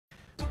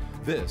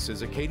This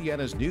is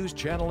Acadiana's News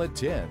Channel at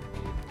 10.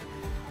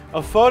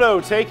 A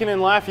photo taken in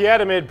Lafayette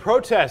amid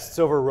protests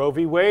over Roe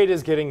v. Wade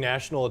is getting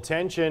national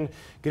attention.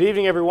 Good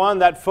evening, everyone.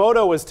 That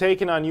photo was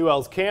taken on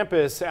UL's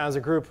campus as a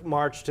group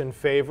marched in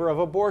favor of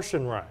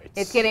abortion rights.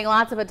 It's getting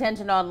lots of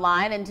attention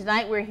online, and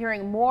tonight we're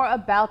hearing more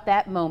about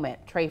that moment.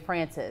 Trey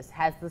Francis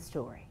has the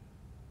story.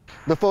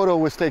 The photo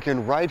was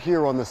taken right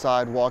here on the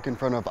sidewalk in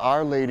front of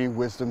Our Lady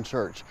Wisdom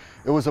Church.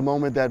 It was a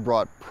moment that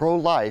brought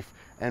pro-life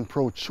and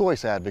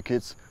pro-choice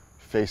advocates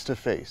face to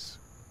face.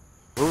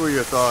 What were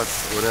your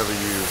thoughts whenever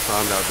you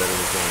found out that it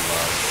was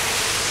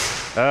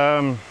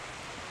going live?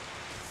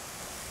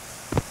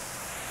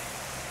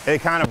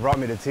 It kind of brought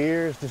me to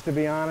tears, just to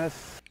be honest.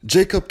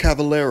 Jacob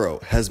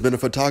Cavallero has been a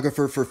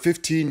photographer for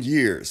 15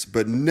 years,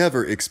 but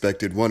never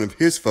expected one of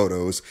his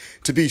photos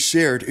to be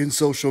shared in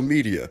social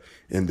media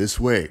in this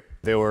way.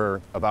 There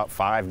were about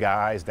 5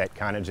 guys that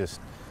kind of just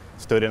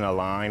stood in a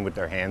line with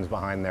their hands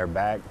behind their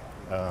back,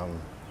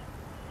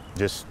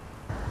 just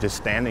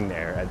standing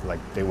there like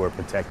they were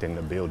protecting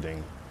the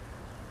building.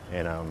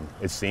 And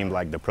it seemed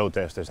like the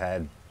protesters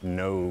had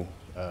no,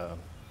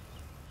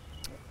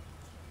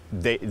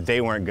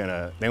 they weren't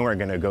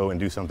gonna go and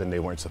do something they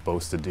weren't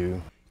supposed to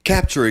do.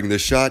 Capturing the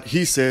shot,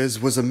 he says,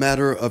 was a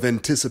matter of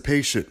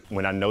anticipation.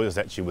 When I noticed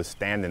that she was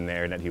standing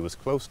there and that he was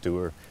close to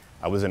her,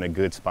 I was in a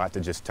good spot to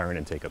just turn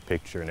and take a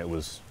picture, and it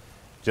was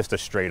just a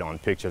straight-on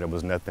picture. There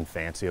was nothing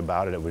fancy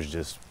about it. It was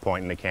just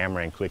pointing the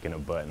camera and clicking a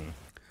button.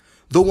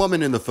 The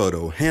woman in the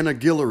photo, Hannah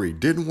Guillory,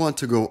 didn't want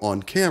to go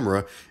on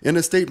camera. In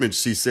a statement,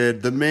 she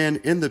said, "The man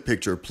in the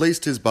picture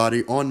placed his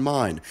body on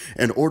mine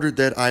and ordered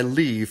that I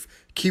leave,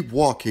 keep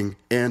walking,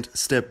 and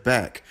step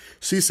back."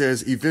 She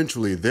says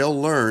eventually they'll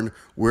learn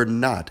we're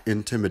not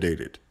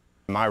intimidated.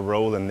 My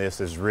role in this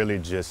is really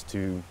just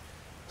to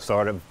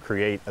sort of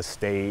create a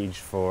stage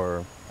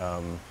for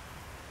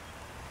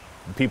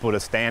people to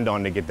stand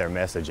on to get their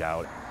message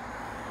out.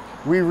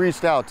 We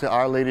reached out to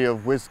Our Lady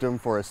of Wisdom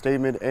for a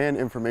statement and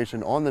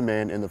information on the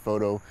man in the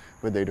photo,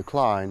 but they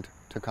declined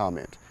to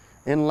comment.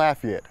 In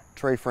Lafayette,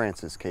 Trey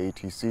Francis,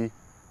 KATC,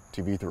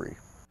 TV3.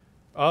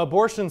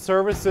 Abortion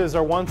services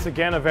are once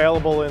again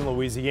available in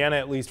Louisiana,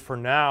 at least for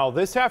now.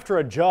 This after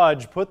a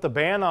judge put the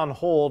ban on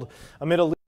hold amid a